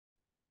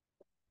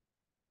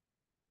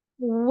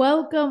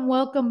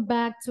Welcome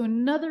back to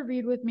another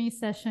Read With Me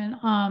session.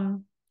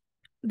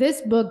 This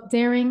book,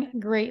 Daring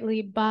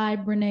Greatly by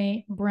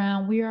Brene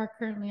Brown. We are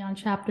currently on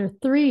chapter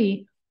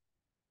 3,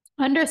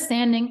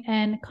 Understanding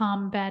and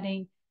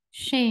Combating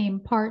Shame,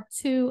 part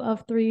 2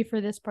 of 3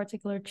 for this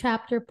particular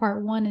chapter.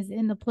 Part 1 is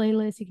in the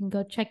playlist. You can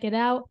go check it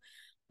out.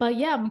 But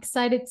yeah, I'm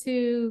excited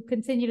to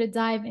continue to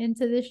dive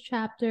into this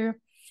chapter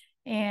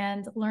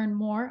and learn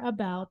more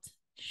about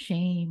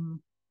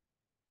shame.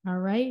 All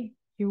right,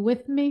 you're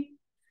with me?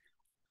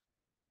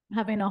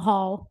 Having a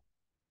haul.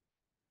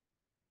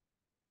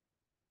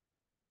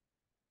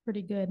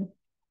 Pretty good.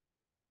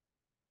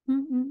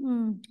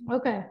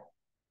 Okay.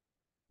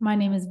 My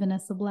name is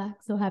Vanessa Black.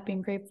 So happy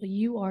and grateful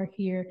you are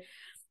here.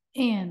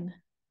 And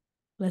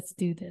let's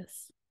do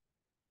this.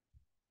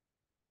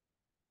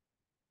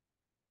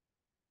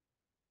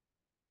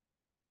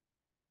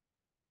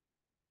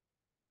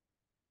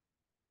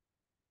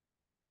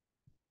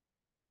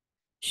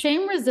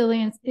 Shame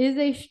resilience is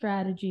a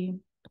strategy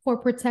for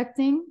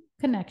protecting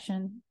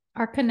connection,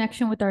 our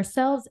connection with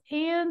ourselves,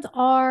 and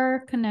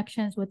our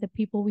connections with the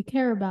people we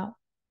care about.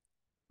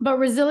 But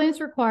resilience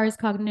requires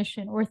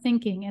cognition or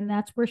thinking, and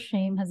that's where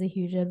shame has a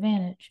huge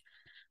advantage.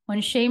 When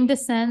shame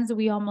descends,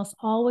 we almost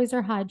always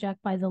are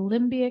hijacked by the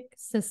limbic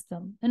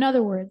system. In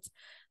other words,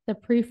 the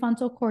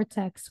prefrontal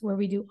cortex, where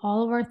we do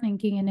all of our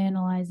thinking and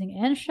analyzing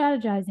and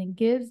strategizing,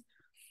 gives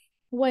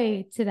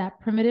way to that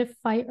primitive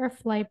fight or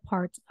flight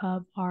part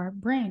of our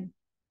brain.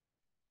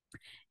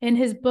 In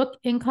his book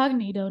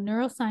Incognito,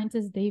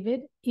 neuroscientist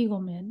David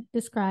Eagleman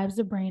describes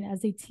the brain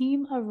as a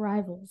team of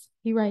rivals.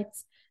 He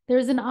writes, "There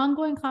is an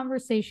ongoing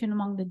conversation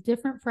among the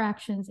different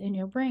fractions in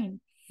your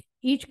brain,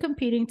 each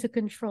competing to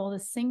control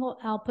the single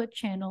output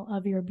channel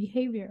of your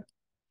behavior."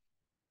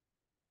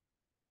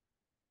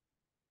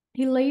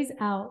 He lays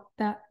out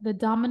that the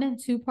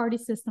dominant two-party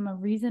system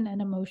of reason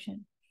and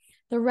emotion.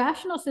 The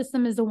rational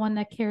system is the one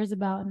that cares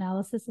about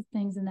analysis of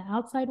things in the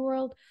outside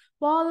world,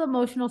 while the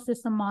emotional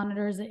system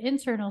monitors the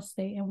internal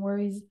state and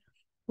worries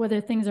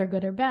whether things are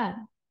good or bad.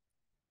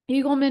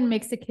 Eagleman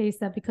makes the case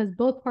that because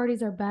both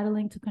parties are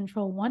battling to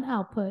control one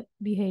output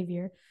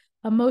behavior,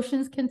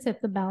 emotions can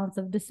tip the balance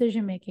of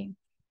decision making.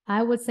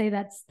 I would say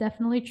that's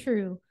definitely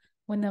true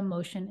when the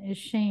emotion is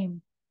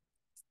shame.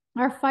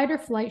 Our fight or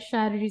flight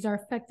strategies are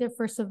effective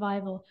for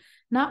survival,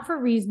 not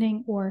for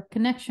reasoning or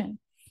connection.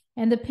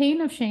 And the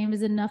pain of shame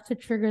is enough to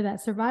trigger that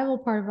survival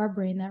part of our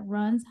brain that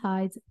runs,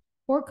 hides,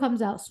 or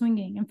comes out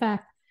swinging. In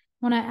fact,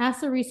 when I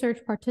asked the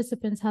research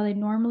participants how they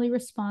normally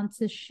respond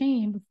to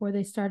shame before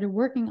they started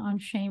working on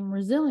shame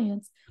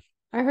resilience,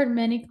 I heard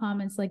many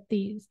comments like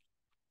these.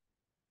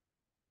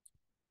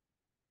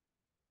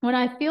 When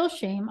I feel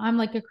shame, I'm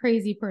like a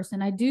crazy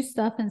person. I do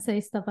stuff and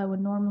say stuff I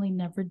would normally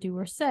never do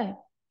or say.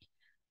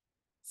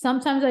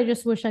 Sometimes I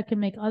just wish I could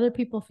make other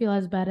people feel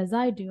as bad as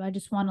I do. I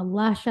just want to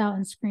lash out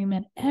and scream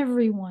at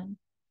everyone.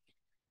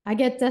 I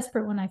get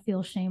desperate when I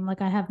feel shame, like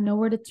I have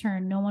nowhere to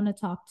turn, no one to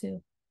talk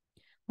to.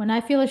 When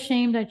I feel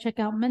ashamed, I check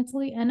out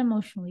mentally and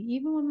emotionally,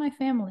 even with my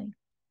family.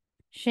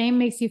 Shame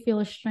makes you feel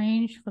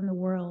estranged from the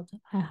world.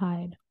 I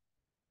hide.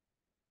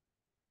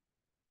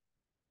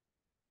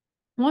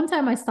 One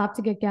time I stopped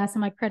to get gas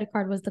and my credit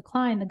card was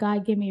declined. The guy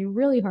gave me a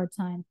really hard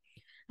time.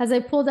 As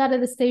I pulled out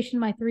of the station,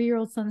 my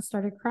 3-year-old son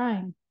started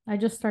crying. I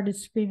just started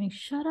screaming,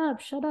 "Shut up,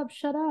 shut up,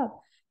 shut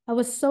up." I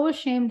was so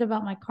ashamed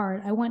about my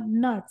card. I went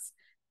nuts.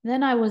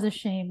 Then I was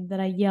ashamed that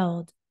I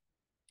yelled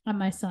at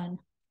my son.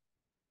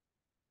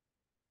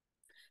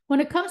 When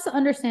it comes to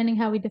understanding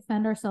how we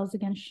defend ourselves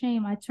against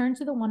shame, I turn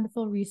to the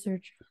wonderful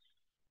research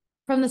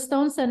from the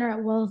Stone Center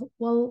at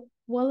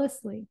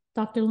Wellesley.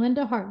 Dr.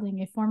 Linda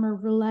Hartling, a former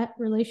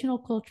relational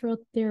cultural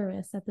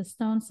theorist at the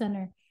Stone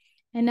Center,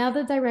 and now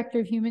the director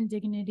of Human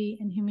Dignity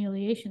and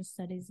Humiliation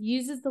Studies,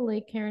 uses the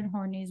late Karen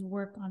Horney's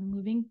work on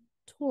moving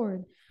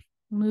toward,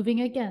 moving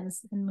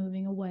against, and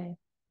moving away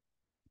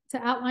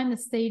to outline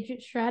the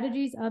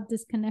strategies of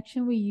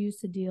disconnection we use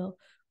to deal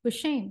with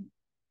shame.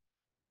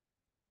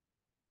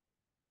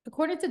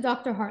 According to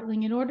Dr.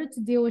 Hartling, in order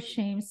to deal with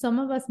shame, some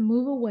of us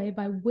move away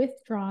by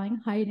withdrawing,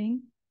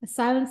 hiding,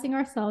 silencing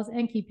ourselves,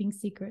 and keeping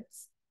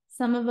secrets.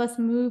 Some of us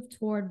move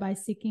toward by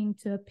seeking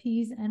to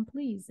appease and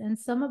please, and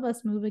some of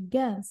us move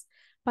against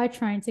by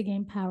trying to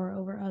gain power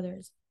over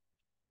others,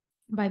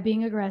 by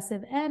being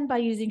aggressive, and by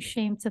using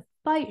shame to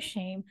fight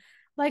shame,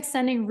 like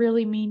sending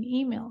really mean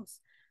emails.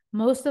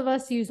 Most of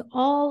us use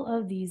all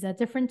of these at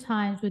different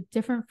times with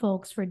different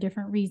folks for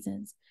different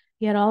reasons.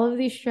 Yet all of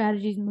these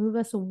strategies move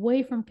us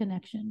away from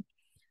connection.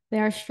 They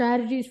are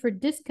strategies for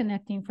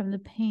disconnecting from the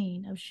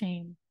pain of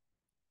shame.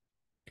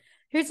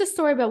 Here's a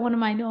story about one of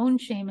my own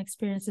shame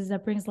experiences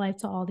that brings life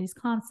to all these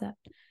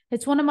concepts.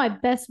 It's one of my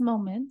best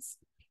moments,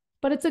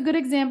 but it's a good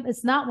example.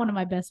 It's not one of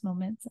my best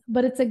moments,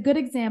 but it's a good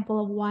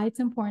example of why it's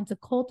important to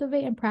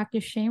cultivate and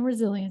practice shame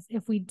resilience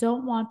if we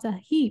don't want to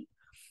heap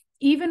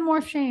even more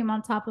shame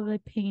on top of a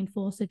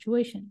painful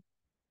situation.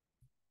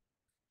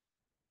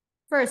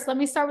 First, let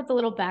me start with a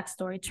little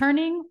backstory.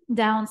 Turning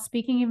down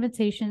speaking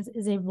invitations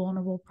is a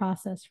vulnerable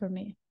process for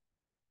me.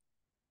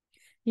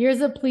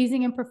 Years of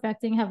pleasing and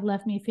perfecting have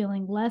left me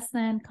feeling less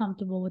than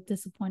comfortable with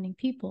disappointing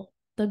people.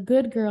 The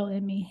good girl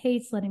in me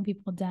hates letting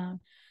people down.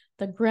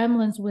 The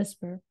gremlins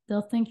whisper,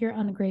 they'll think you're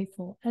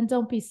ungrateful, and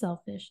don't be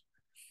selfish.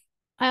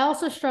 I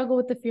also struggle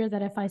with the fear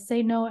that if I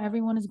say no,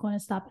 everyone is going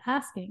to stop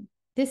asking.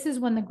 This is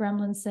when the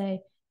gremlins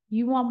say,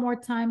 you want more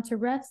time to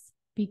rest?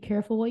 Be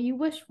careful what you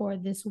wish for.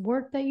 This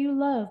work that you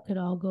love could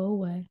all go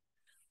away.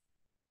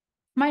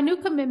 My new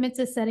commitment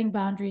to setting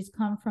boundaries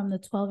come from the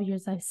 12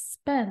 years I've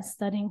spent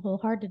studying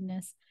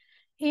wholeheartedness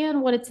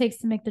and what it takes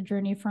to make the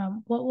journey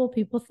from what will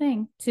people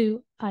think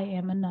to I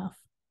am enough.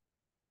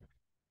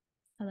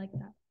 I like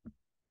that.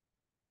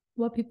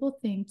 What people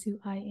think to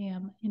I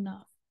am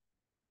enough.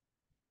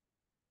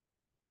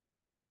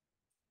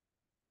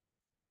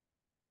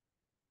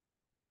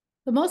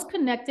 The most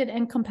connected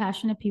and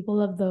compassionate people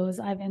of those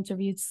I've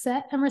interviewed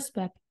set and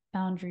respect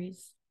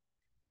boundaries.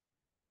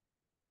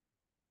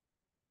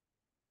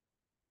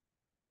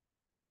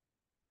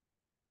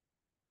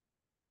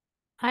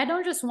 I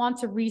don't just want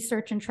to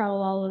research and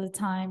travel all of the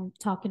time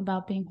talking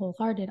about being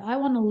wholehearted. I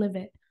want to live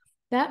it.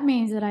 That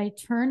means that I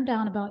turn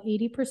down about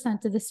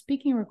 80% of the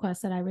speaking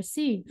requests that I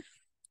receive.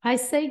 I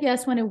say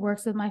yes when it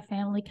works with my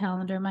family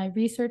calendar, my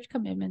research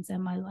commitments,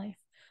 and my life.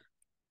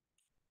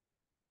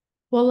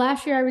 Well,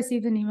 last year I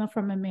received an email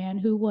from a man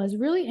who was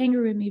really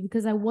angry with me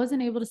because I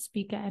wasn't able to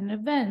speak at an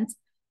event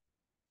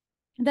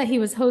that he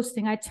was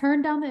hosting. I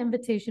turned down the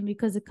invitation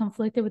because it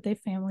conflicted with a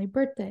family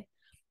birthday.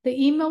 The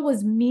email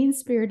was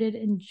mean-spirited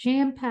and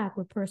jam-packed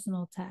with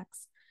personal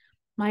attacks.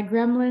 My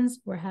gremlins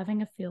were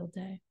having a field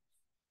day.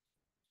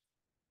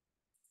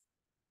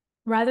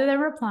 Rather than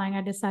replying,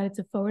 I decided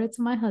to forward it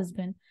to my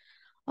husband,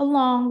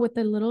 along with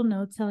a little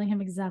note telling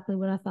him exactly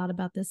what I thought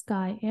about this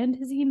guy and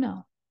his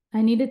email.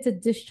 I needed to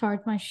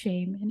discharge my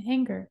shame and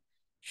anger.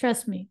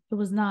 Trust me, it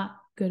was not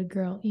good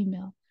girl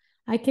email.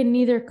 I can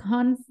neither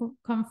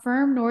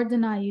confirm nor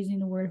deny using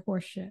the word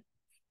horseshit.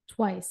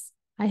 Twice.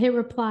 I hit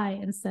reply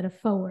instead of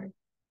forward.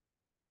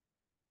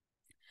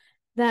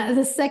 That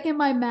the second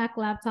my Mac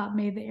laptop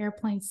made the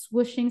airplane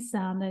swooshing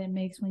sound that it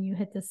makes when you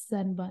hit the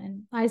send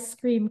button, I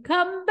screamed,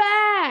 "Come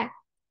back!"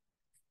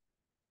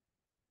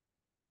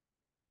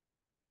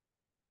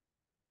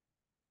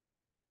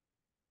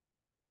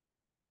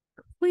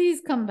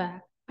 Please come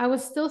back. I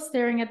was still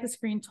staring at the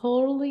screen,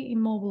 totally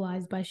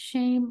immobilized by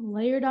shame,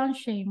 layered on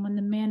shame, when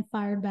the man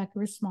fired back a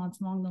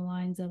response along the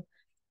lines of,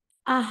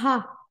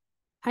 aha,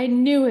 I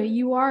knew it.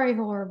 You are a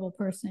horrible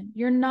person.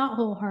 You're not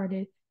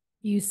wholehearted.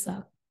 You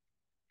suck.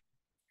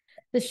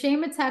 The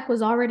shame attack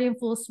was already in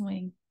full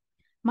swing.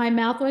 My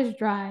mouth was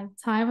dry,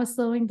 time was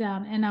slowing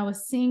down, and I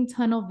was seeing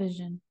tunnel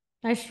vision.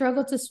 I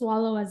struggled to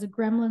swallow as the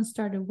gremlin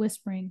started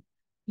whispering,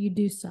 you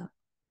do suck.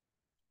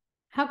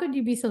 How could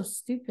you be so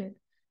stupid?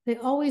 They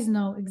always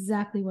know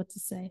exactly what to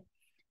say.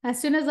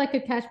 As soon as I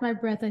could catch my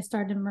breath, I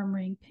started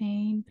murmuring,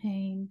 pain,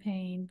 pain,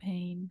 pain,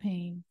 pain,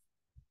 pain.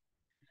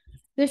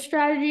 This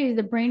strategy is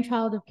the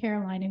brainchild of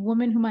Caroline, a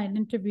woman whom I had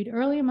interviewed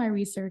early in my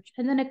research,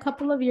 and then a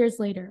couple of years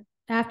later,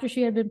 after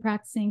she had been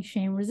practicing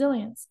shame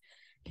resilience.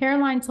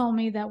 Caroline told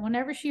me that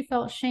whenever she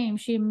felt shame,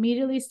 she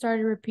immediately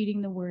started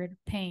repeating the word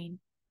pain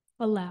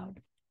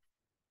aloud.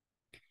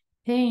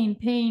 Pain,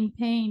 pain,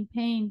 pain,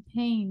 pain,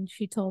 pain,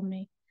 she told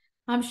me.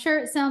 I'm sure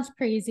it sounds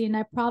crazy and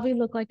I probably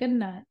look like a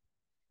nut,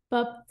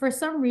 but for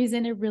some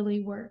reason it really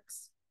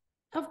works.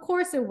 Of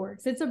course it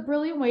works. It's a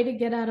brilliant way to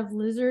get out of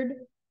lizard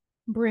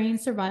brain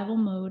survival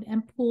mode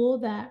and pull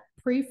that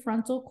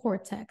prefrontal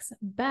cortex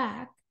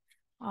back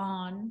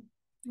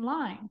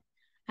online.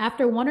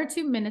 After 1 or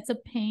 2 minutes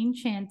of pain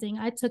chanting,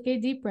 I took a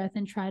deep breath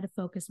and tried to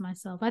focus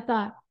myself. I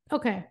thought,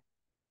 okay,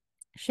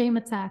 shame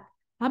attack.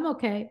 I'm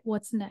okay.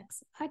 What's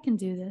next? I can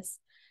do this.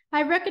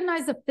 I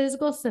recognize the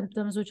physical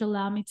symptoms, which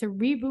allow me to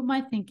reboot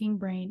my thinking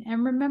brain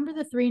and remember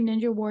the 3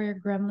 Ninja Warrior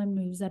gremlin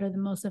moves that are the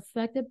most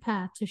effective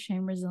path to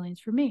shame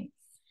resilience for me.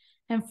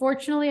 And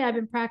fortunately, I've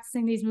been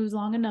practicing these moves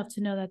long enough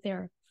to know that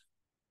they're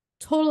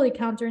totally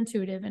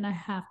counterintuitive and I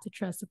have to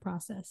trust the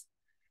process.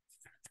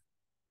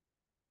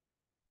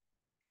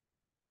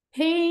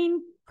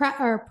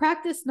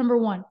 Practice number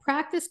 1,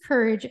 practice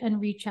courage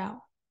and reach out.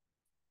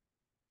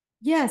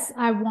 Yes,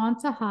 I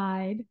want to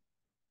hide,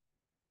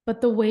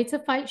 but the way to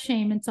fight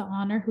shame and to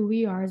honor who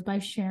we are is by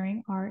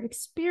sharing our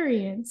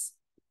experience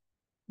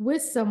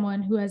with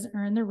someone who has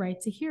earned the right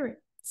to hear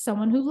it,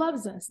 someone who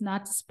loves us,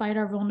 not despite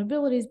our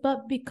vulnerabilities,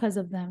 but because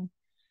of them.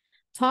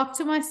 Talk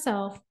to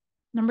myself.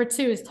 Number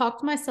 2 is talk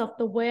to myself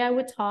the way I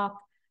would talk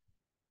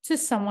to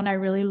someone I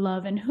really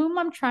love and whom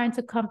I'm trying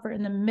to comfort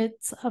in the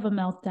midst of a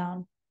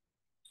meltdown.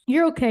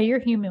 You're okay. You're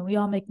human. We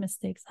all make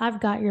mistakes. I've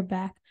got your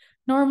back.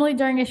 Normally,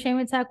 during a shame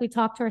attack, we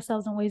talk to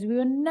ourselves in ways we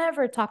would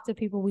never talk to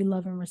people we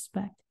love and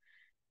respect.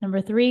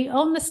 Number 3,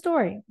 own the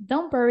story.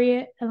 Don't bury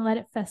it and let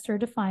it fester or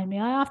define me.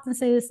 I often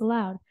say this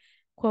aloud.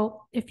 Quote,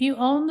 if you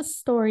own the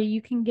story,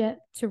 you can get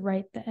to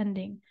write the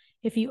ending.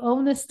 If you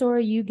own the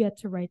story, you get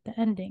to write the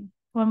ending.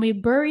 When we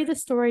bury the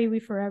story, we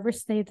forever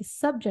stay the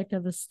subject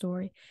of the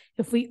story.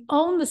 If we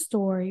own the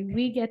story,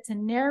 we get to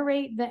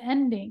narrate the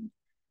ending.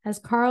 As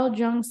Carl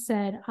Jung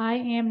said, I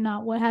am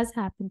not what has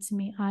happened to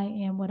me. I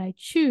am what I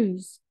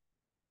choose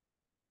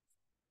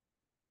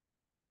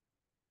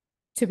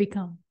to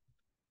become.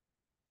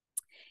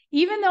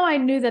 Even though I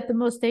knew that the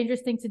most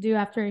dangerous thing to do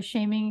after a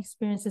shaming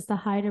experience is to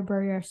hide or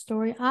bury our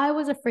story, I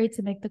was afraid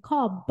to make the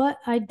call, but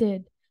I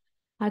did.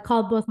 I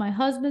called both my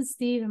husband,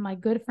 Steve, and my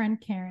good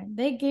friend, Karen.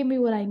 They gave me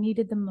what I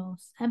needed the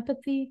most: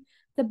 empathy,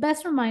 the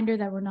best reminder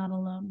that we're not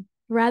alone.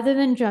 Rather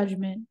than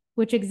judgment,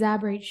 which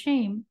exacerbates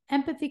shame,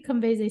 empathy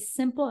conveys a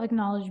simple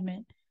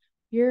acknowledgement: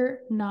 you're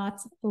not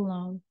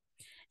alone.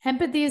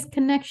 Empathy is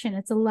connection.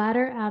 It's a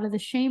ladder out of the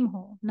shame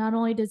hole. Not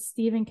only did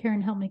Steve and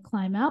Karen help me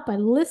climb out by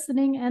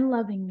listening and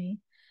loving me,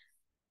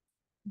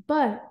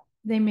 but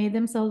they made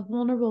themselves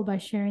vulnerable by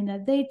sharing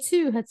that they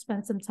too had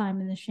spent some time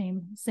in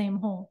the same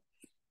hole.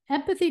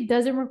 Empathy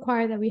doesn't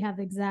require that we have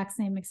the exact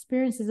same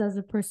experiences as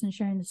the person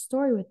sharing the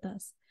story with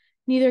us.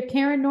 Neither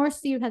Karen nor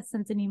Steve had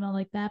sent an email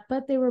like that,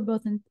 but they were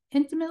both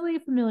intimately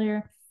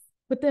familiar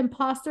with the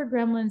imposter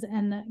gremlins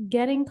and the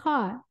getting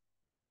caught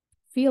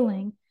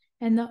feeling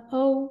and the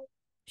oh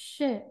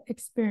shit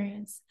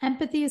experience.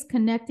 Empathy is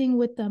connecting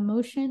with the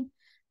emotion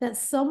that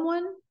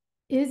someone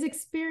is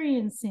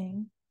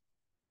experiencing,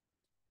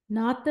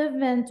 not the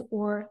event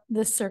or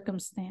the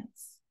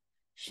circumstance.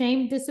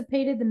 Shame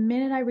dissipated the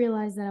minute I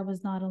realized that I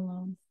was not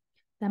alone,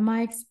 that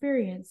my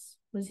experience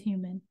was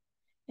human.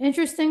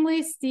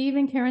 Interestingly, Steve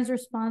and Karen's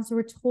response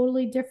were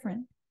totally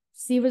different.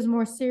 Steve was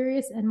more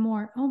serious and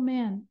more, oh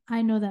man,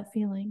 I know that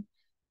feeling.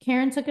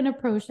 Karen took an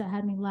approach that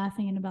had me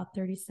laughing in about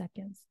 30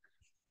 seconds.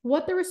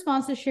 What the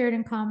responses shared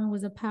in common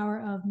was the power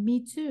of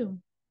me too.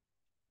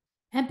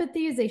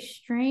 Empathy is a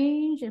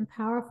strange and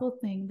powerful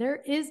thing.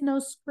 There is no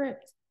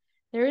script.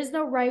 There is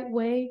no right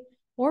way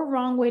or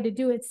wrong way to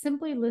do it.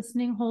 Simply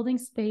listening, holding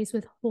space,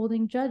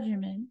 withholding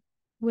judgment,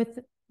 with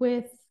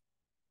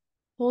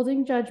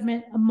holding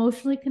judgment,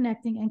 emotionally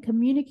connecting, and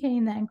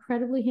communicating that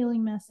incredibly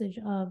healing message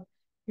of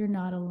you're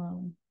not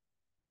alone.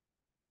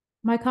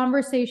 My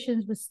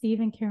conversations with Steve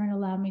and Karen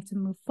allowed me to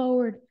move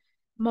forward,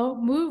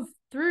 move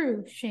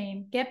through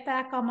shame, get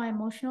back on my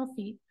emotional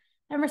feet,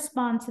 and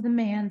respond to the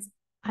man's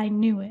I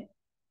knew it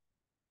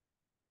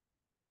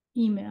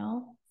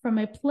email from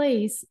a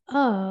place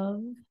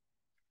of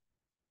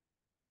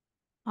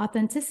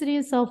authenticity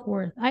and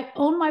self-worth. I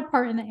own my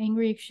part in the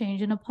angry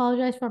exchange and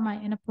apologize for my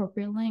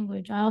inappropriate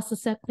language. I also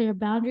set clear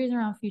boundaries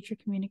around future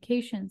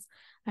communications.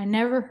 I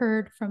never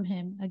heard from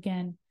him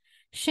again.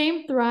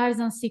 Shame thrives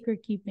on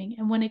secret keeping.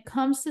 And when it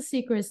comes to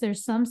secrets,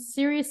 there's some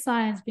serious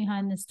science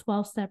behind this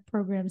 12-step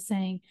program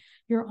saying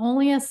you're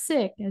only as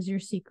sick as your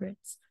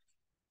secrets.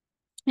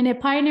 In a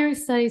pioneering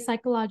study,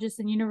 psychologist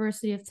and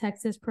University of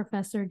Texas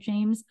professor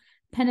James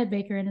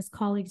Pennebaker and his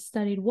colleagues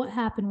studied what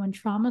happened when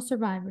trauma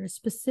survivors,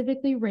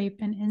 specifically rape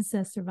and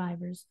incest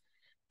survivors,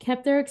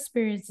 kept their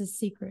experiences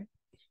secret.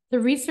 The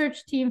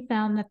research team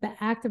found that the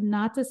act of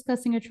not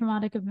discussing a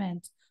traumatic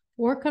event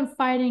or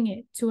confiding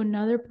it to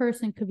another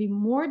person could be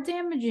more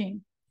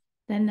damaging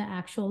than the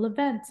actual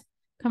event.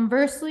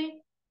 Conversely,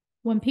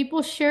 when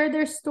people shared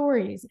their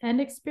stories and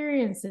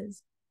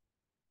experiences,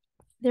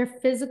 their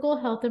physical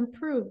health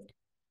improved.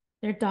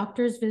 Their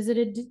doctors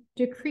visited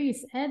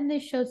decreased, and they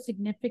showed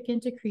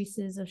significant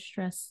decreases of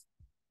stress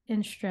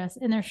in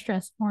their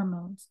stress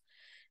hormones.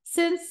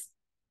 Since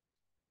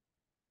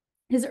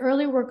his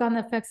early work on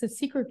the effects of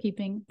secret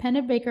keeping,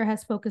 Pennebaker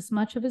has focused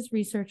much of his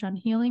research on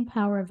healing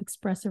power of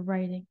expressive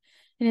writing.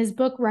 In his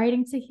book,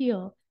 Writing to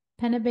Heal,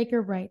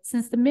 Pennebaker writes,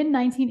 since the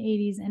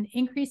mid-1980s, an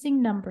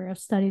increasing number of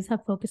studies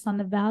have focused on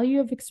the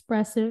value of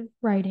expressive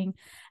writing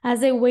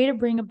as a way to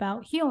bring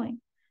about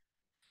healing.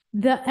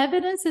 The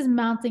evidence is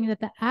mounting that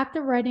the act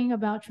of writing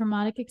about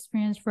traumatic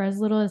experience for as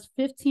little as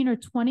 15 or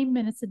 20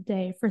 minutes a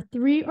day for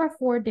 3 or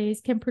 4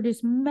 days can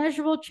produce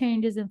measurable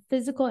changes in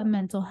physical and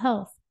mental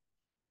health.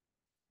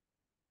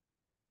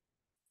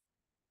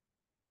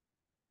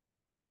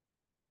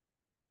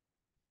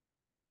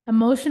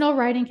 Emotional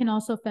writing can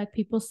also affect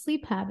people's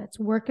sleep habits,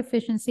 work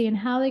efficiency, and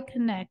how they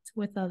connect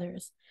with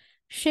others.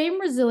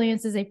 Shame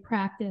resilience is a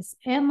practice,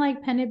 and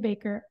like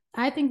Pennebaker,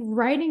 I think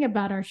writing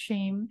about our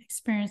shame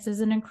experience is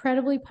an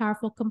incredibly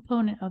powerful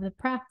component of the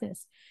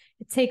practice.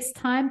 It takes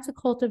time to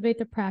cultivate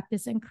the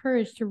practice and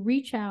courage to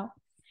reach out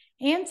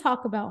and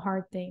talk about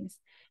hard things.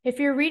 If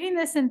you're reading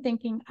this and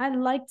thinking, I'd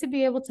like to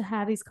be able to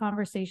have these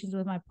conversations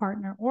with my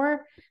partner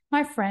or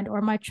my friend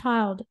or my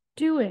child,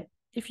 do it.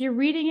 If you're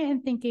reading it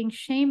and thinking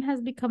shame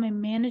has become a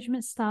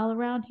management style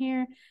around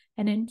here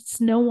and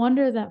it's no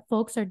wonder that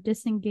folks are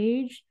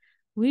disengaged,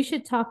 we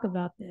should talk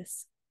about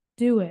this.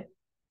 Do it.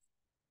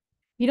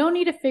 You don't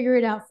need to figure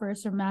it out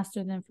first or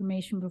master the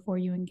information before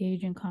you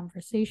engage in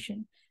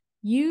conversation.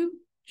 You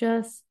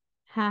just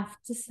have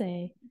to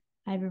say,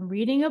 I've been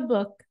reading a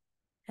book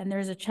and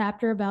there's a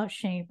chapter about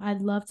shame. I'd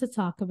love to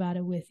talk about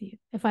it with you.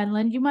 If I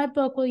lend you my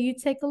book, will you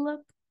take a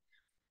look?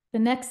 The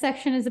next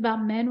section is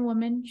about men,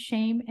 women,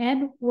 shame,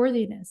 and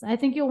worthiness. I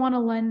think you'll want to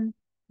lend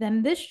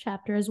them this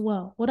chapter as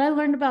well. What I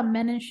learned about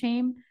men and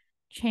shame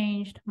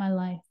changed my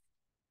life.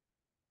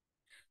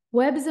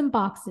 Webs and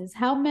boxes,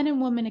 how men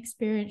and women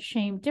experience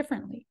shame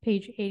differently,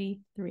 page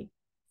 83.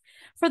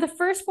 For the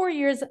first 4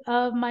 years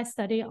of my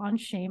study on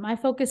shame, I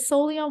focused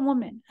solely on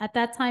women. At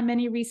that time,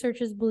 many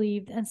researchers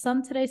believed, and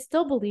some today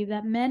still believe,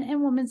 that men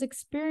and women's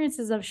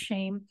experiences of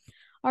shame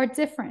are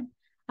different.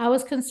 I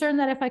was concerned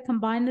that if I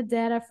combined the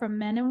data from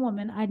men and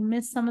women, I'd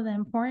miss some of the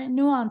important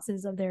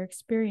nuances of their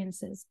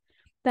experiences.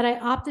 That I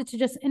opted to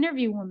just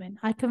interview women,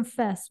 I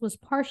confess, was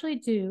partially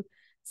due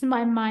to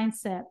my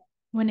mindset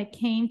when it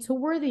came to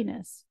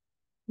worthiness.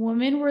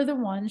 Women were the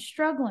ones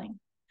struggling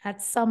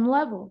at some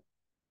level.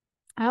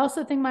 I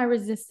also think my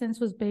resistance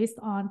was based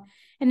on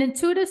an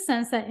intuitive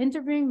sense that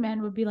interviewing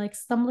men would be like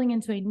stumbling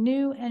into a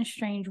new and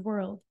strange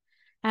world.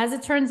 As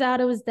it turns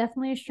out, it was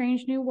definitely a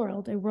strange new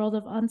world, a world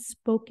of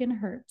unspoken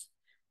hurt.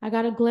 I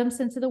got a glimpse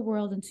into the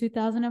world in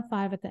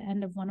 2005 at the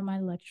end of one of my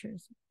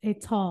lectures. A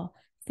tall,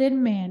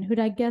 thin man, who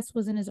I guess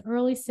was in his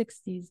early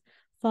 60s,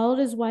 followed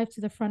his wife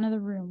to the front of the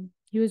room.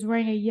 He was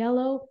wearing a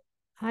yellow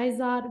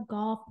Izod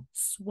golf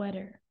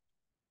sweater.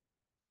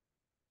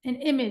 An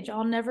image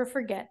I'll never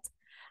forget.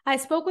 I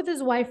spoke with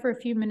his wife for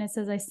a few minutes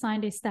as I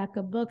signed a stack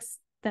of books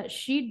that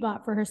she'd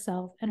bought for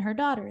herself and her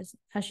daughters.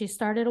 As she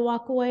started to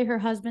walk away, her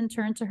husband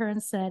turned to her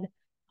and said,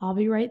 "I'll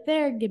be right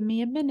there. Give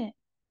me a minute."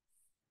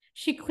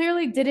 She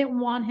clearly didn't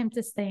want him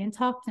to stay and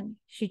talk to me.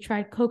 She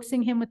tried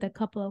coaxing him with a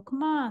couple of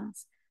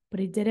come-ons, but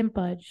he didn't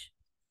budge.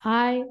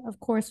 I, of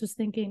course, was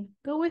thinking,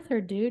 go with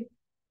her, dude.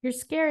 You're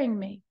scaring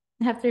me.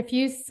 After a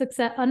few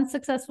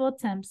unsuccessful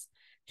attempts,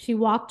 she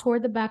walked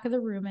toward the back of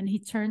the room and he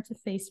turned to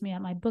face me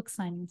at my book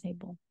signing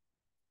table.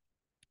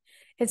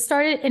 It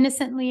started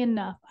innocently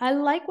enough. "I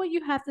like what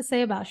you have to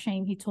say about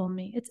shame," he told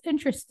me. "It's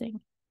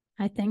interesting."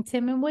 I thanked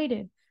him and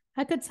waited.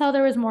 I could tell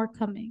there was more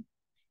coming.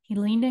 He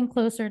leaned in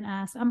closer and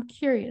asked, "I'm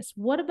curious,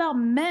 what about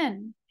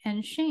men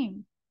and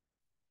shame?"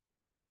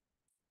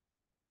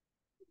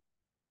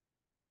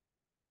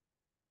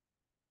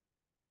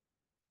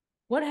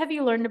 "What have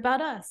you learned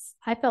about us?"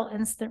 I felt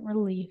instant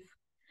relief.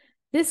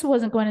 This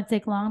wasn't going to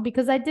take long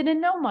because I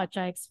didn't know much,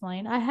 I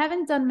explained. "I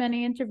haven't done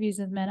many interviews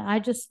with men. I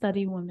just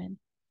study women."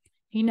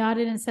 He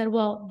nodded and said,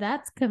 "Well,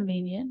 that's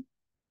convenient."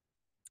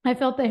 I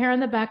felt the hair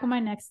on the back of my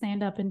neck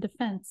stand up in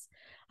defense.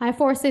 I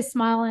forced a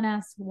smile and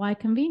asked, "Why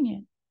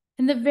convenient?"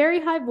 in the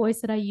very high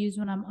voice that I use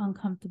when I'm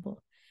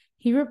uncomfortable.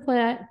 He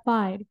replied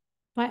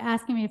by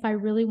asking me if I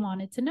really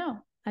wanted to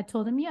know. I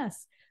told him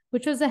yes,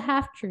 which was a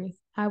half-truth.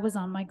 I was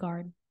on my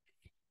guard.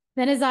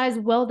 Then his eyes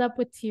welled up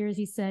with tears.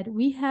 He said,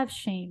 "We have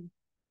shame,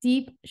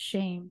 deep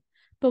shame.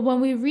 But when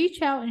we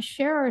reach out and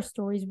share our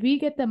stories, we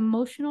get the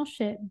emotional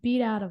shit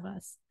beat out of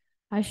us."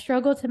 I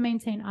struggled to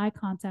maintain eye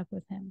contact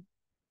with him.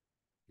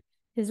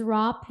 His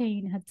raw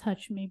pain had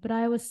touched me, but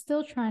I was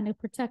still trying to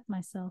protect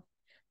myself.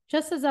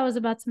 Just as I was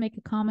about to make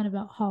a comment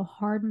about how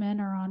hard men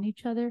are on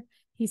each other,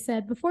 he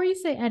said, "Before you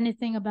say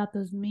anything about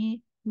those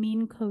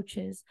mean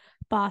coaches,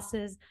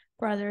 bosses,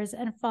 brothers,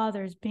 and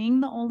fathers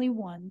being the only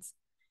ones,"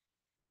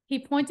 he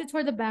pointed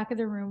toward the back of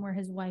the room where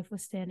his wife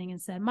was standing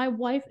and said, "My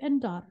wife and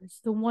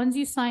daughters, the ones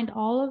you signed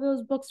all of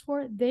those books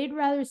for, they'd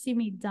rather see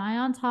me die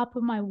on top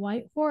of my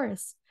white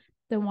horse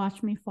than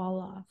watch me fall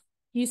off.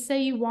 You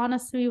say you want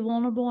us to be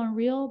vulnerable and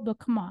real, but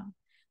come on.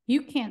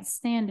 You can't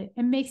stand it.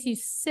 It makes you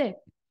sick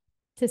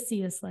to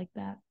see us like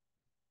that."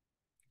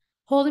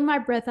 Holding my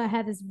breath, I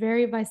had this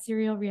very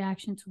visceral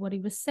reaction to what he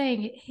was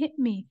saying. It hit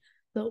me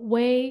the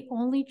way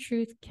only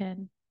truth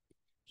can.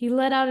 He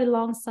let out a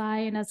long sigh,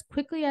 and as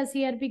quickly as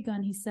he had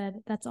begun, he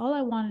said, "That's all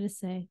I wanted to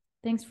say.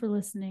 Thanks for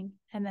listening,"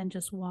 and then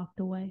just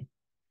walked away.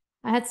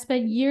 I had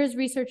spent years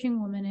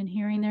researching women and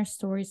hearing their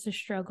stories to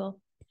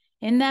struggle.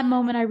 In that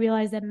moment, I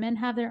realized that men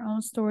have their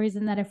own stories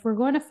and that if we're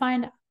going to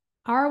find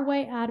our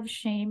way out of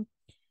shame,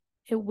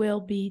 it will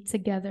be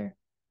together.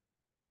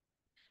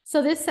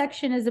 So this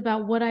section is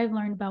about what I've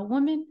learned about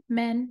women,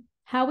 men,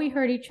 how we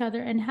hurt each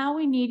other, and how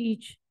we need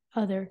each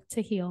other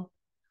to heal.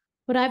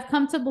 What I've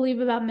come to believe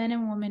about men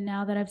and women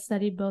now that I've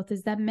studied both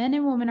is that men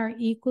and women are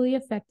equally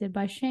affected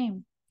by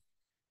shame.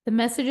 The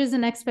messages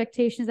and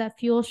expectations that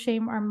fuel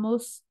shame are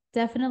most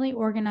definitely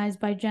organized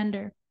by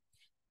gender.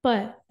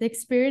 But the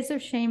experience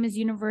of shame is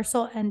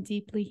universal and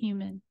deeply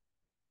human.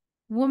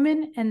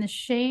 Women and the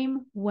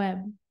shame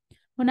web.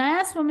 When I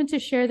asked women to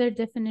share their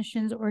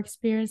definitions or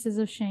experiences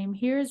of shame,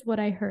 here's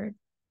what I heard.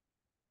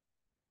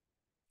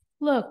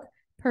 Look,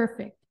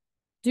 perfect,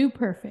 do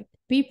perfect,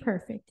 be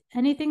perfect.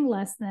 Anything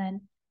less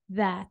than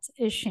that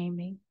is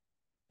shaming.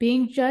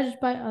 Being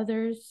judged by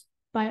others,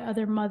 by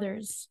other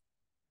mothers.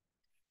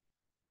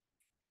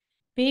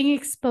 Being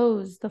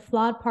exposed, the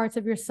flawed parts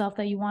of yourself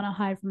that you want to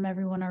hide from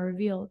everyone are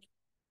revealed.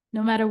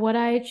 No matter what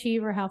I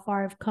achieve or how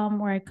far I've come,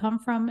 where I come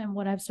from and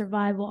what I've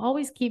survived will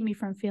always keep me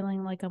from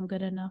feeling like I'm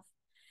good enough.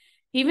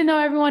 Even though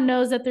everyone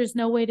knows that there's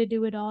no way to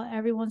do it all,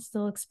 everyone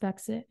still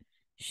expects it.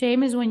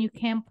 Shame is when you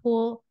can't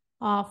pull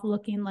off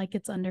looking like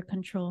it's under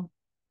control.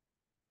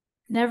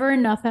 Never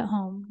enough at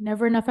home,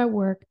 never enough at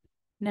work,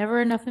 never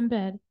enough in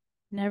bed,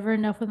 never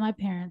enough with my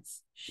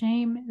parents.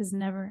 Shame is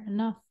never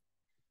enough.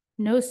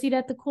 No seat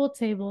at the cool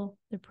table,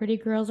 the pretty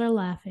girls are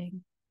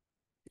laughing.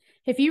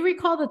 If you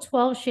recall the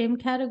 12 shame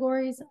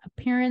categories: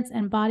 appearance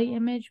and body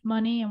image,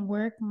 money and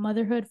work,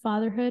 motherhood,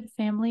 fatherhood,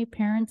 family,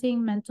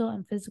 parenting, mental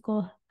and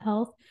physical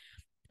health,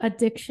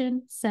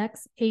 addiction,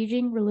 sex,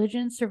 aging,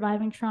 religion,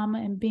 surviving trauma,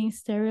 and being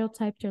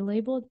stereotyped or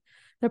labeled,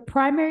 the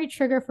primary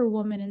trigger for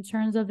women in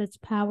terms of its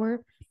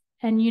power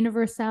and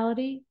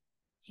universality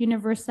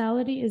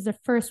is the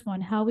first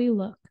one: how we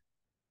look.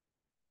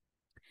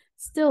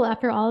 Still,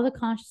 after all of the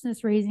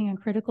consciousness raising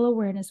and critical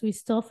awareness, we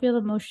still feel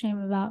the most shame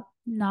about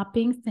not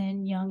being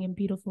thin, young, and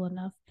beautiful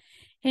enough.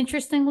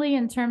 Interestingly,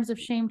 in terms of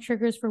shame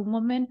triggers for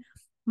women,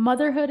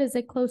 motherhood is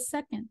a close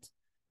second.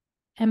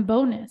 And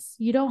bonus,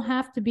 you don't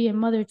have to be a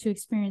mother to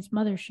experience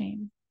mother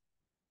shame.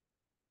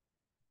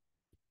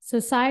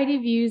 Society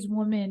views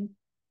womanhood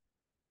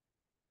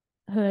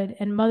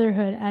and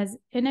motherhood as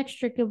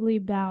inextricably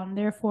bound.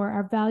 Therefore,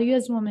 our value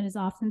as women is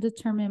often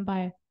determined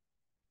by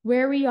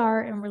where we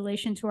are in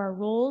relation to our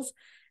roles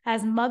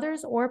as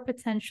mothers or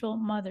potential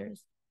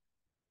mothers.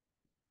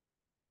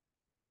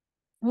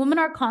 Women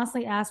are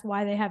constantly asked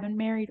why they haven't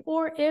married,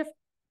 or if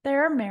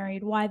they're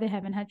married, why they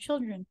haven't had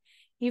children.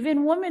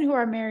 Even women who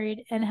are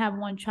married and have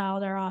one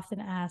child are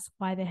often asked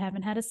why they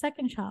haven't had a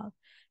second child.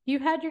 You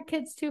had your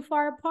kids too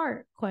far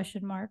apart, ?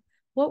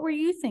 What were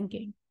you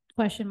thinking? ?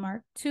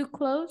 Too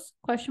close? ?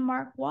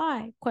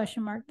 Why? ?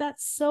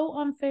 That's so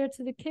unfair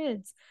to the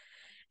kids.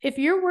 If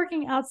you're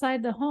working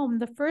outside the home,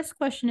 the first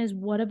question is,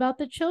 what about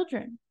the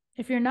children?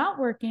 If you're not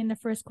working, the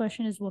first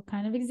question is, what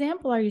kind of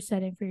example are you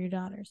setting for your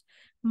daughters?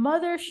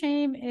 Mother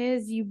shame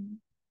is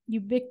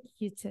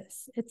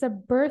ubiquitous. It's a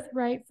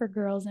birthright for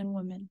girls and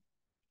women.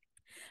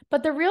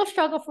 But the real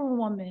struggle for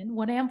women,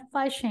 what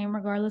amplifies shame,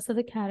 regardless of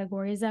the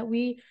category, is that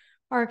we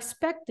are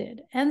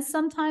expected and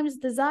sometimes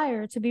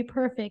desire to be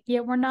perfect,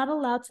 yet we're not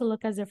allowed to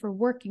look as if we're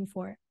working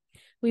for it.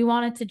 We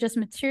want it to just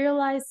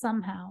materialize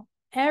somehow.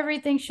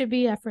 Everything should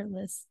be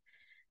effortless.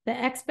 The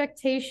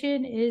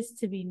expectation is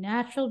to be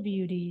natural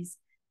beauties,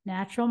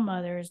 natural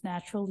mothers,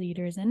 natural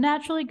leaders, and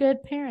naturally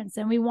good parents.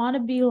 And we want to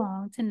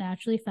belong to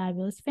naturally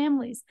fabulous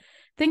families.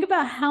 Think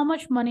about how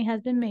much money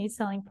has been made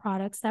selling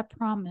products that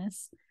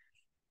promise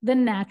the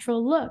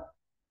natural look.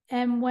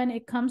 And when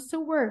it comes to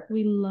work,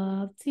 we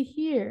love to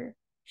hear,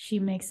 she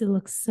makes it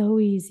look so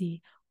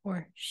easy,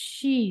 or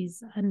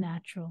she's a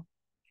natural.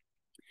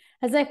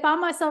 As I found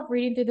myself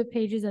reading through the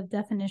pages of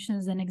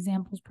definitions and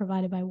examples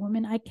provided by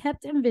women, I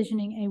kept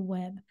envisioning a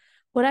web.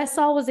 What I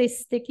saw was a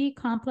sticky,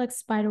 complex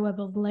spiderweb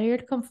of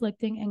layered,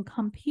 conflicting, and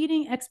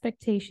competing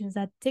expectations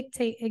that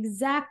dictate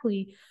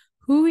exactly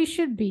who we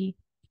should be,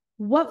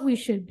 what we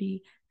should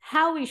be,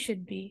 how we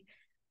should be.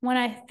 When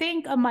I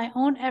think of my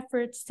own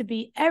efforts to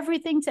be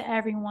everything to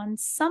everyone,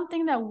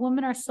 something that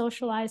women are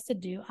socialized to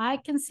do, I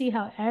can see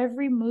how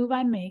every move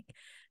I make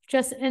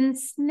just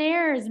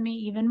ensnares me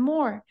even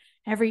more.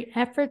 Every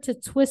effort to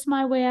twist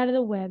my way out of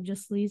the web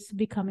just leads to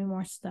becoming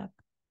more stuck.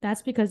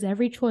 That's because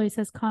every choice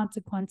has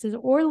consequences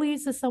or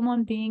leads to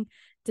someone being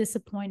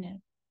disappointed.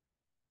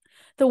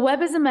 The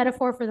web is a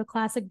metaphor for the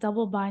classic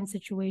double bind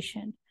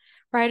situation.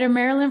 Writer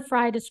Marilyn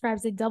Frye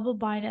describes a double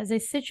bind as a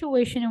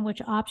situation in which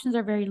options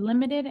are very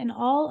limited and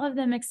all of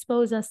them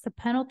expose us to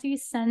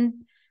penalties,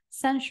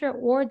 censure,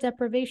 or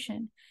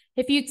deprivation.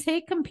 If you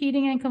take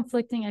competing and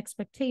conflicting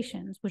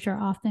expectations, which are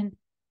often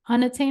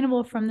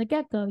unattainable from the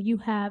get-go, you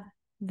have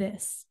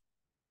this.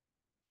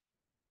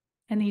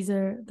 And these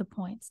are the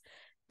points.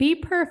 Be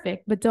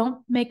perfect, but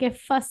don't make a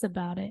fuss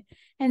about it.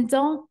 And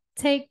don't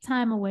take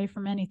time away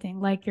from anything,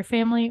 like your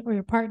family or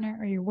your partner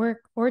or your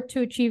work, or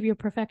to achieve your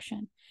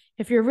perfection.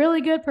 If you're really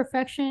good,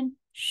 perfection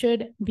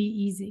should be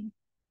easy.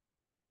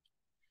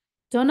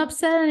 Don't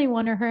upset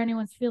anyone or hurt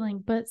anyone's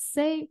feeling, but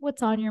say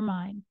what's on your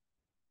mind.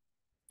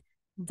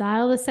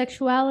 Dial the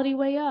sexuality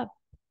way up.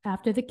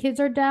 After the kids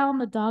are down,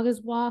 the dog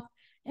is walked,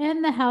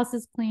 and the house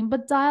is clean,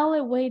 but dial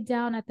it way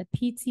down at the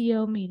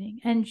PTO meeting.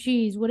 And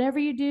geez, whatever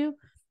you do,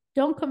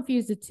 don't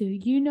confuse the two.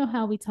 You know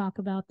how we talk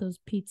about those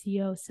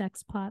PTO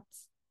sex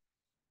pots.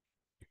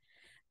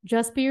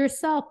 Just be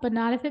yourself, but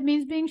not if it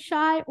means being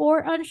shy or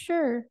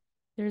unsure.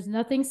 There's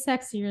nothing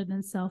sexier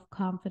than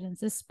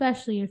self-confidence,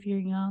 especially if you're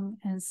young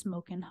and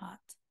smoking hot.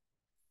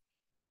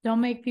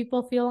 Don't make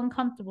people feel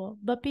uncomfortable,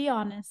 but be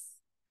honest.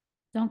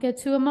 Don't get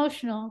too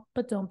emotional,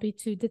 but don't be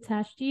too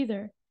detached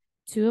either.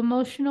 Too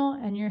emotional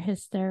and you're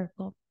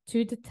hysterical.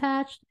 Too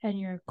detached and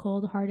you're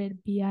cold-hearted,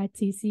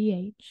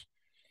 bitch.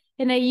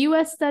 In a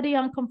U.S. study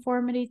on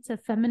conformity to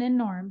feminine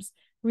norms,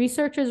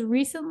 researchers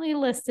recently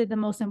listed the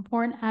most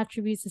important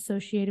attributes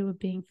associated with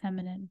being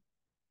feminine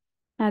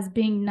as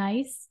being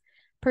nice,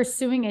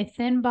 pursuing a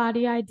thin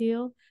body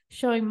ideal,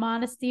 showing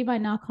modesty by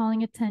not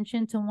calling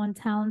attention to one's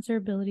talents or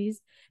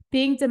abilities,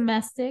 being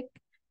domestic,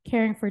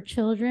 caring for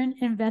children,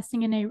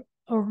 investing in a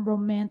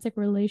romantic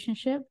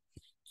relationship,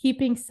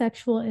 keeping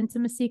sexual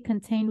intimacy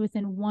contained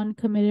within one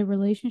committed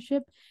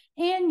relationship,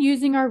 and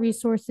using our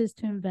resources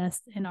to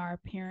invest in our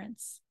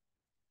appearance.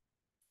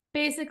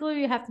 Basically,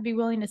 we have to be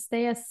willing to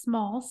stay as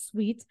small,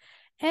 sweet,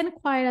 and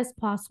quiet as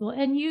possible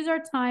and use our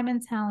time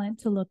and talent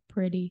to look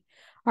pretty.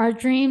 Our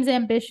dreams,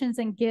 ambitions,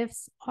 and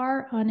gifts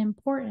are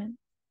unimportant.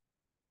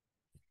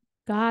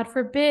 God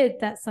forbid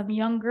that some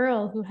young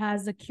girl who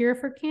has a cure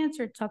for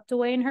cancer tucked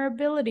away in her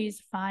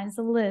abilities finds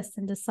the list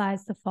and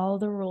decides to follow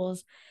the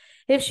rules.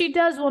 If she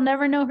does, we'll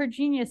never know her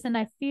genius, and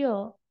I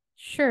feel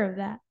sure of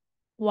that.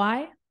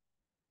 Why?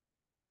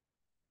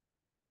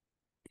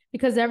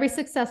 Because every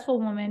successful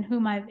woman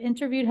whom I've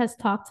interviewed has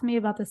talked to me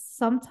about the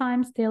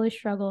sometimes daily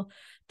struggle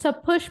to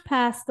push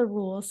past the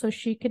rules so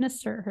she can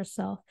assert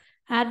herself,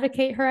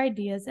 advocate her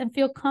ideas, and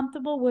feel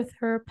comfortable with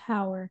her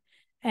power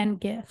and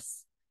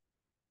gifts.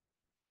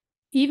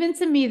 Even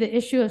to me, the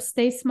issue of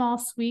stay small,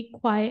 sweet,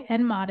 quiet,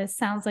 and modest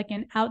sounds like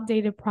an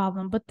outdated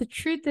problem, but the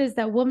truth is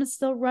that women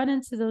still run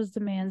into those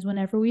demands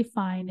whenever we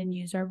find and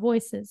use our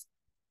voices.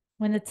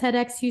 When the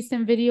TEDx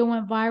Houston video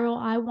went viral,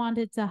 I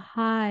wanted to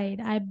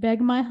hide. I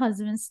begged my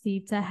husband,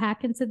 Steve, to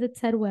hack into the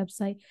TED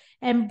website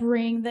and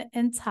bring the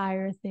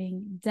entire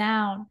thing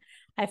down.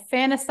 I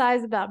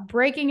fantasized about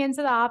breaking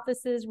into the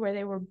offices where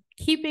they were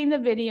keeping the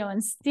video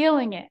and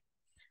stealing it.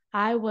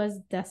 I was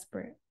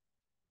desperate.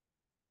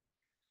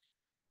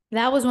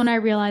 That was when I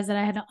realized that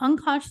I had to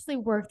unconsciously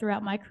work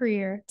throughout my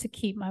career to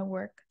keep my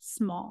work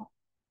small.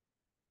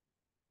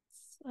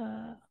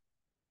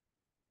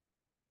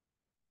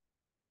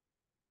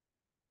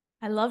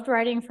 I loved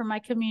writing for my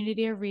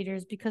community of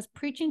readers because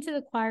preaching to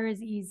the choir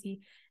is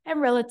easy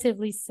and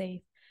relatively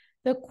safe.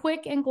 The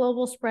quick and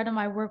global spread of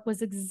my work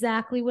was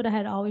exactly what I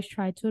had always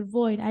tried to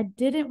avoid. I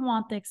didn't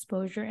want the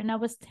exposure, and I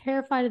was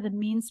terrified of the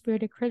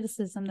mean-spirited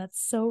criticism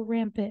that's so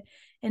rampant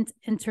in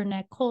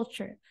internet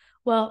culture.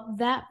 Well,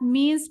 that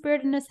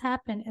mean-spiritedness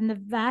happened, and the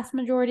vast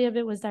majority of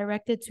it was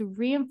directed to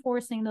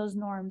reinforcing those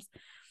norms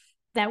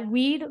that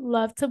we'd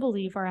love to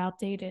believe are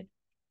outdated.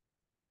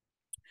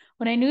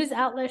 When a news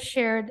outlet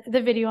shared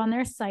the video on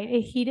their site, a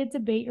heated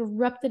debate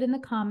erupted in the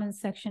comments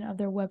section of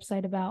their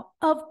website about,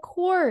 of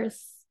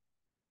course,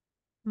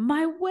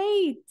 my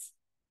weight.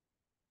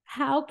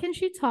 How can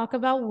she talk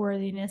about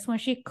worthiness when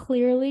she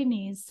clearly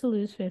needs to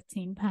lose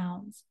 15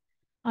 pounds?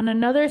 On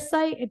another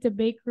site, a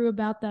debate grew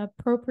about the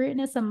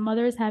appropriateness of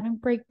mothers having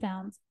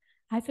breakdowns.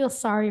 I feel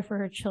sorry for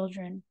her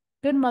children.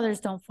 Good mothers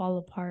don't fall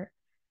apart.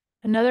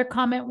 Another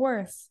comment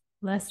worse,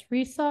 less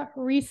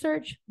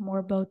research,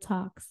 more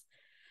Botox.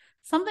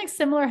 Something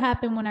similar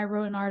happened when I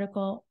wrote an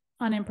article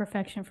on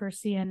imperfection for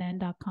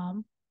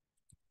CNN.com.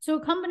 To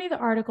accompany the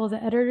article,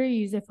 the editor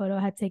used a photo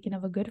I had taken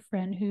of a good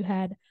friend who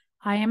had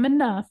 "I am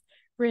enough"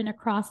 written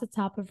across the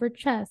top of her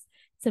chest.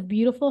 It's a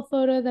beautiful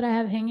photo that I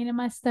have hanging in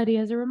my study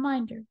as a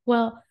reminder.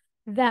 Well,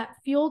 that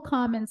fueled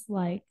comments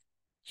like,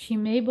 she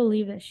may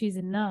believe that she's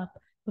enough,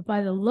 but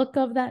by the look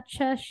of that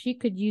chest, she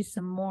could use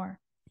some more.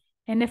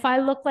 And if I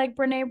look like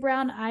Brene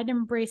Brown, I'd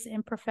embrace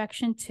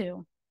imperfection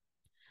too.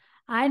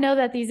 I know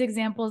that these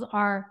examples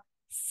are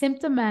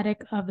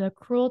symptomatic of the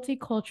cruelty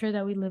culture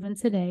that we live in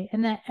today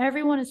and that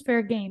everyone is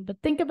fair game,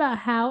 but think about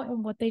how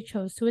and what they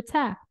chose to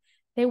attack.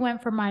 They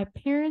went for my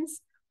appearance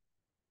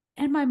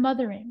and my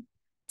mothering.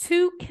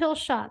 2 kill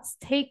shots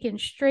taken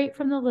straight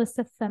from the list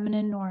of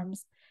feminine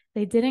norms.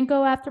 They didn't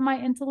go after my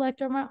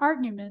intellect or my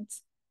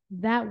arguments.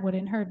 That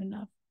wouldn't hurt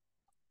enough.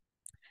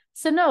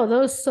 So no,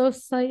 those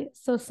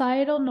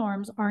societal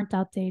norms aren't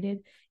outdated,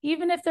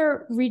 even if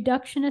they're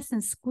reductionist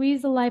and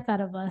squeeze the life out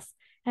of us,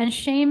 and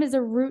shame is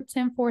a route to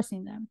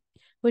enforcing them,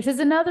 which is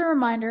another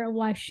reminder of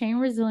why shame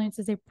resilience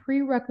is a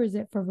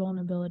prerequisite for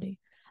vulnerability.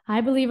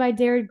 I believe I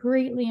dared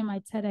greatly in my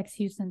TEDx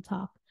Houston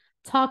talk.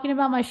 Talking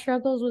about my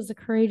struggles was a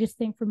courageous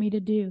thing for me to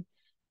do,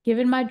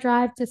 given my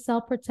drive to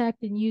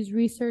self-protect and use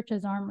research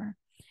as armor.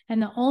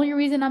 And the only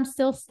reason I'm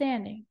still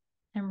standing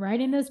and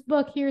writing this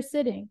book here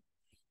sitting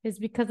is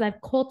because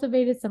I've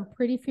cultivated some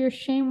pretty fierce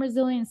shame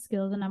resilience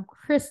skills, and I'm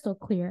crystal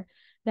clear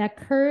that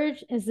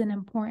courage is an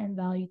important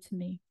value to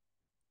me.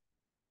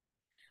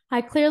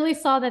 I clearly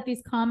saw that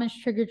these comments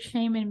triggered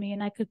shame in me,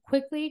 and I could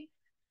quickly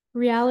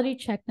reality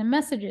check the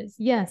messages.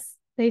 Yes,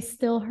 they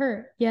still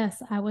hurt.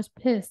 Yes, I was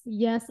pissed.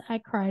 Yes, I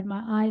cried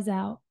my eyes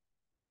out.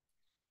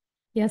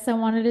 Yes, I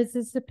wanted it to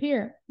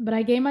disappear, but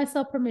I gave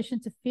myself permission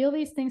to feel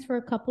these things for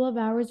a couple of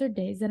hours or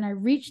days. And I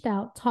reached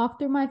out, talked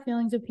through my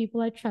feelings with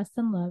people I trust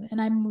and love,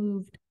 and I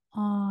moved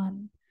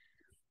on.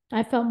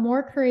 I felt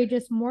more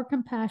courageous, more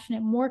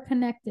compassionate, more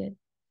connected.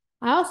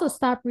 I also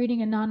stopped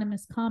reading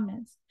anonymous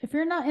comments. If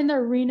you're not in the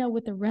arena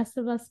with the rest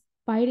of us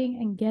fighting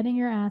and getting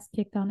your ass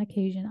kicked on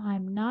occasion,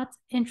 I'm not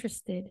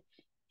interested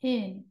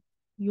in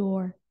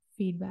your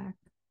feedback.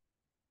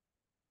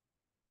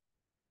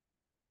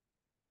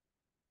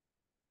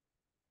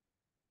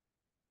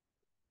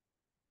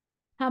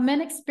 How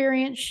men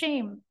experience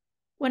shame.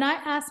 When I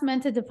asked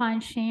men to define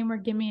shame or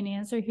give me an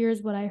answer,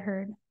 here's what I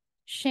heard.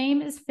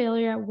 Shame is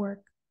failure at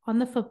work, on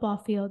the football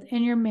field,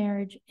 in your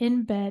marriage,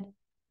 in bed,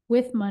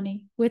 with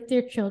money, with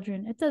their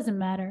children. It doesn't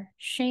matter.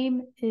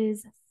 Shame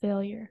is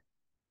failure.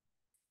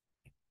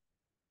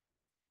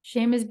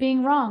 Shame is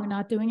being wrong,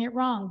 not doing it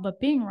wrong,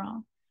 but being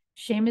wrong.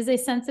 Shame is a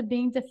sense of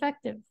being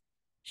defective.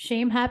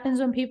 Shame happens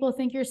when people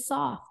think you're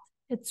soft.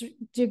 It's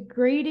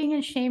degrading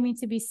and shaming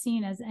to be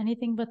seen as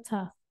anything but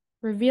tough.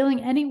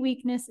 Revealing any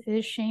weakness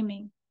is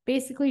shaming.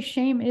 Basically,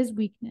 shame is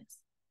weakness.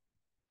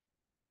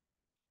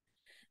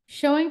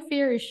 Showing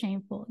fear is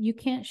shameful. You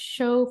can't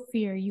show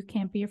fear. You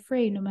can't be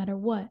afraid no matter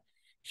what.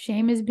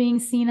 Shame is being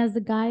seen as the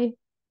guy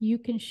you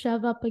can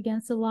shove up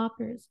against the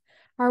lockers.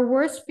 Our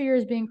worst fear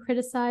is being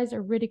criticized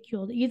or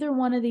ridiculed. Either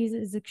one of these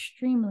is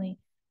extremely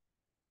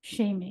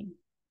shaming.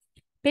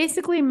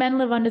 Basically, men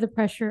live under the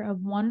pressure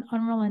of one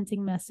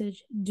unrelenting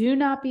message: do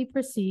not be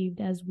perceived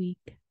as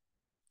weak.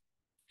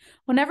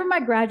 Whenever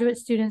my graduate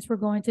students were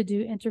going to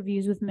do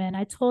interviews with men,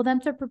 I told them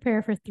to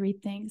prepare for three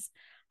things: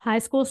 high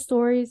school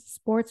stories,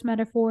 sports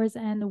metaphors,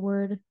 and the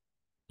word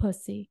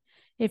pussy.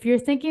 If you're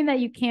thinking that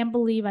you can't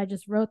believe I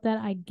just wrote that,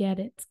 I get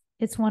it.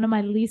 It's one of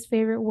my least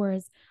favorite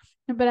words.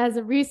 But as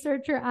a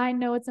researcher, I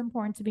know it's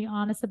important to be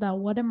honest about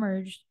what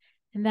emerged,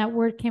 and that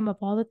word came up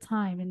all the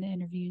time in the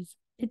interviews.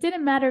 It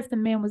didn't matter if the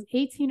man was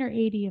 18 or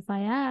 80. If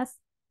I asked,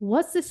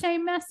 what's the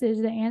same message?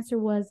 The answer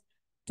was,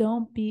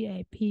 don't be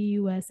a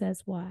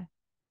pussy.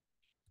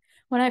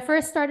 When I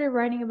first started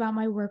writing about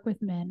my work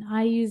with men,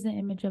 I used the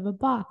image of a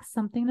box,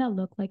 something that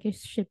looked like a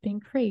shipping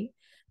crate,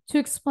 to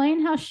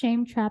explain how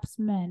shame traps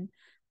men,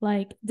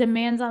 like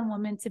demands on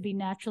women to be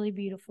naturally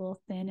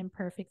beautiful, thin, and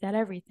perfect at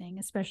everything,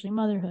 especially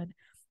motherhood.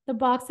 The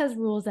box has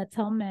rules that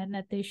tell men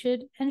that they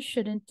should and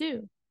shouldn't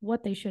do,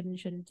 what they should and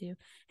shouldn't do,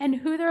 and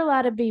who they're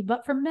allowed to be.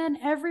 But for men,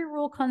 every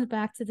rule comes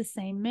back to the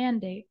same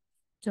mandate: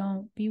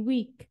 don't be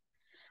weak.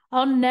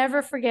 I'll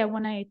never forget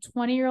when a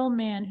 20-year-old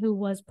man who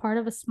was part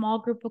of a small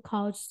group of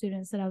college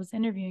students that I was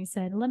interviewing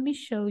said, "Let me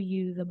show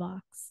you the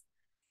box."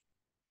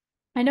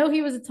 I know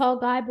he was a tall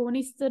guy, but when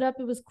he stood up,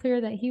 it was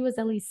clear that he was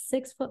at least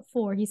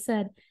 6'4". He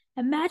said,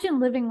 "Imagine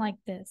living like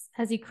this,"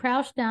 as he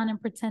crouched down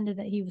and pretended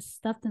that he was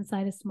stuffed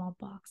inside a small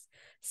box.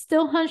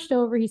 Still hunched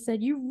over, he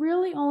said, "You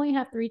really only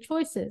have three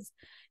choices.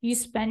 You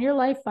spend your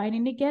life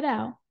fighting to get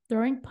out,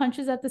 throwing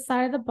punches at the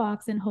side of the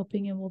box and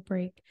hoping it will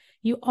break.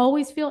 You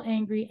always feel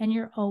angry and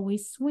you're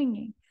always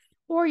swinging.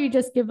 Or you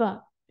just give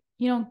up.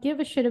 You don't give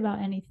a shit about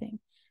anything."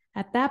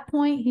 At that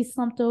point, he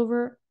slumped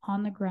over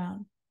on the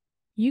ground.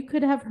 You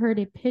could have heard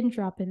a pin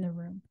drop in the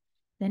room.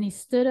 Then he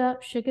stood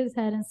up, shook his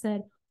head, and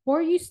said,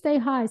 "Or you stay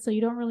high so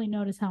you don't really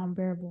notice how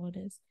unbearable it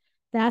is.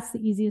 That's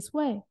the easiest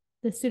way."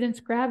 The students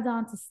grabbed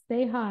on to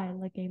stay high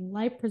like a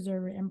life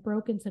preserver and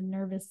broke into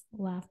nervous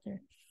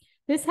laughter.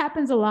 This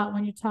happens a lot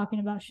when you're talking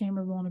about shame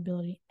or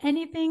vulnerability.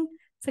 Anything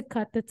to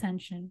cut the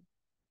tension.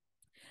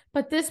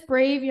 But this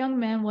brave young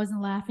man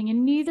wasn't laughing,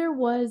 and neither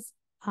was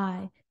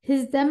I.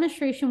 His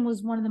demonstration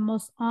was one of the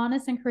most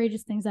honest and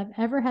courageous things I've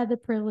ever had the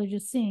privilege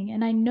of seeing,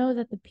 and I know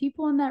that the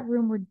people in that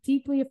room were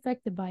deeply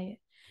affected by it.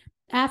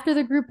 After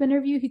the group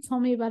interview, he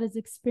told me about his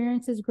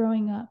experiences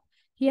growing up.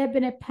 He had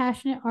been a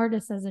passionate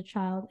artist as a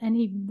child, and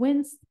he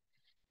winced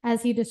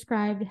as he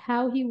described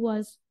how he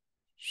was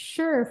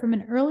sure from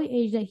an early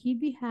age that he'd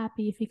be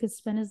happy if he could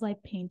spend his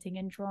life painting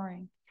and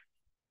drawing.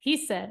 He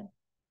said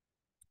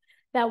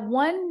that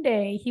one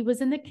day he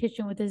was in the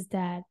kitchen with his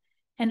dad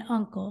and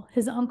uncle.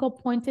 His uncle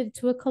pointed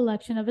to a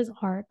collection of his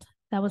art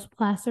that was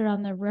plastered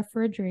on the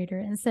refrigerator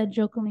and said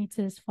jokingly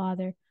to his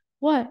father,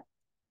 "What?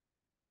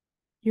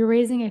 You're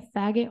raising a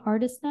faggot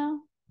artist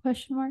now?"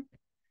 Question mark.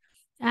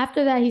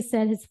 After that, he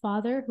said his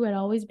father, who had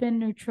always been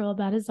neutral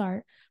about his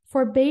art,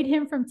 forbade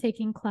him from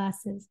taking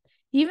classes.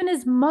 Even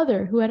his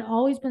mother, who had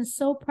always been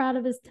so proud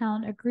of his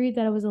talent, agreed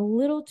that it was a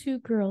little too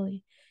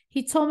girly.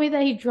 He told me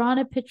that he'd drawn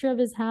a picture of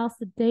his house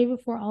the day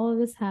before all of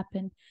this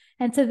happened,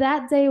 and to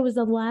that day it was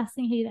the last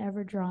thing he'd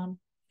ever drawn.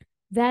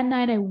 That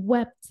night I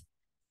wept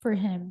for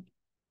him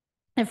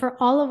and for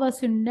all of us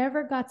who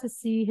never got to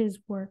see his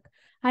work.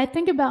 I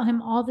think about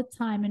him all the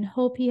time and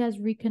hope he has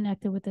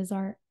reconnected with his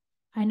art.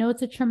 I know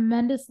it's a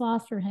tremendous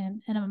loss for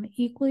him, and I'm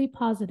equally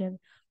positive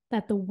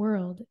that the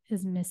world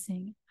is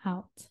missing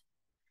out.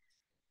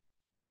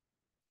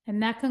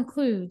 And that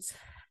concludes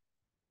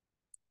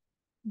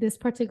this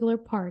particular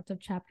part of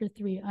chapter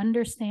 3,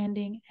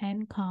 understanding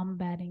and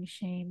combating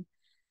shame.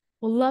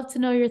 We'll love to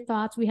know your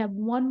thoughts. We have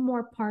one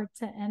more part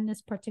to end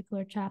this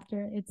particular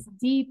chapter. It's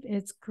deep,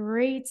 it's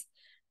great.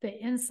 The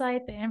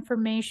insight, the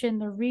information,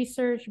 the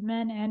research,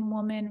 men and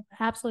women,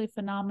 absolutely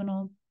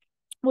phenomenal.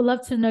 We'd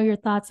love to know your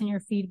thoughts and your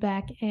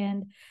feedback,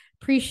 and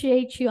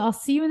appreciate you. I'll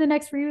see you in the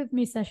next Read With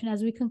Me session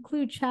as we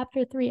conclude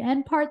chapter 3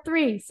 and part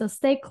 3. So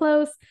stay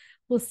close.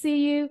 We'll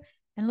see you,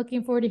 and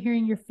looking forward to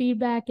hearing your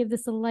feedback. Give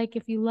this a like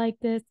if you like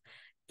this.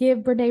 Give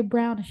Brene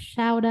Brown a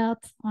shout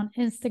out on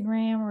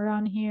Instagram or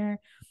on here.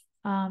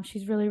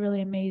 She's really,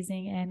 really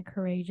amazing and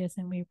courageous,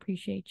 and we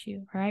appreciate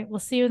you. All right. We'll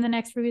see you in the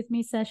next Read With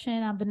Me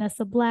session. I'm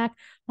Vanessa Black,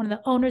 one of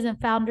the owners and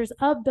founders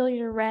of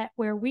Billionaire Rat,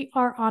 where we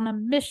are on a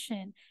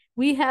mission.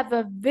 We have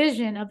a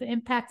vision of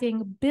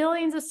impacting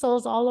billions of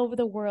souls all over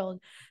the world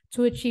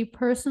to achieve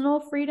personal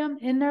freedom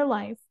in their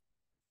life,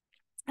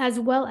 as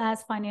well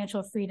as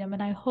financial freedom.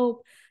 And I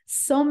hope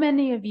so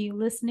many of you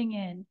listening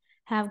in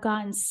have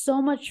gotten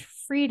so much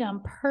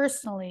freedom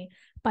personally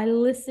by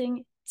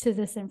listening to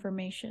this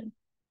information.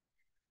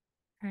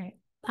 All right.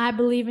 I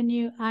believe in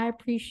you. I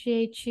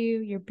appreciate you.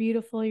 You're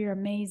beautiful. You're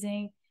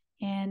amazing.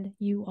 And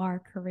you are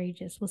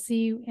courageous. We'll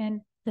see you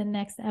in the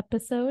next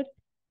episode.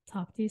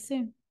 Talk to you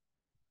soon.